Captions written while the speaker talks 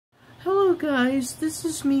guys, this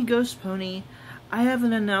is me, Ghost Pony. I have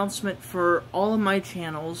an announcement for all of my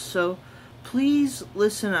channels, so please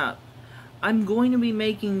listen up. I'm going to be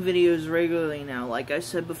making videos regularly now. Like I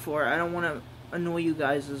said before, I don't want to annoy you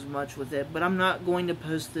guys as much with it, but I'm not going to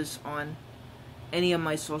post this on any of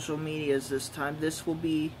my social medias this time. This will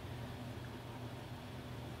be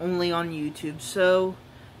only on YouTube. So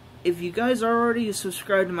if you guys are already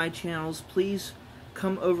subscribed to my channels, please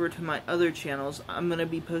come over to my other channels. I'm going to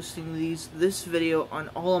be posting this video on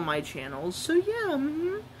all of my channels. So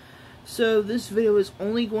yeah, so this video is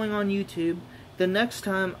only going on YouTube. The next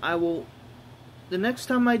time I do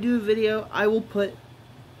a video, I will put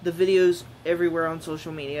the videos everywhere on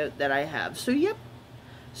social media that I have. So yep.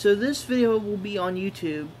 So this video will be on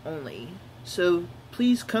YouTube only. So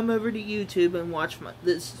please come over to YouTube and watch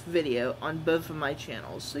this video on both of my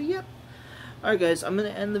channels. So yep. Alright guys, I'm going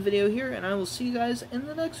to end the video here, and I will see you guys in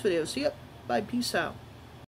the next video. So yep, bye, peace out.